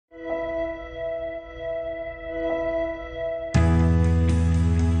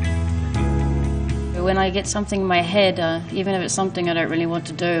when I get something in my head, even if it's something I don't really want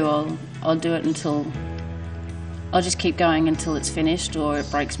to do, I'll do it until, I'll just keep going until it's finished or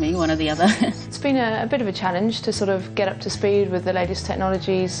it breaks me, one or the other. It's been a bit of a challenge to sort of get up to speed with the latest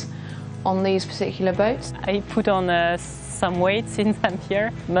technologies on these particular boats. I put on some weight since I'm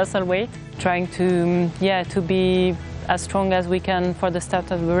here, muscle weight, trying to be as strong as we can for the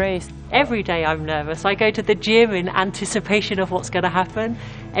start of the race. Every day I'm nervous. I go to the gym in anticipation of what's going to happen.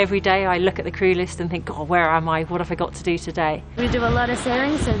 Every day I look at the crew list and think, oh, where am I? What have I got to do today? We do a lot of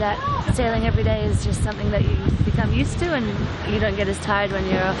sailing, so that sailing every day is just something that you become used to, and you don't get as tired when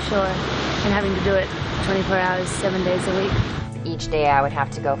you're offshore and having to do it 24 hours, 7 days a week. Each day I would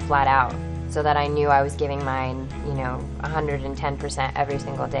have to go flat out so that I knew I was giving mine, 110% every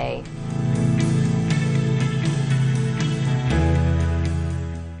single day.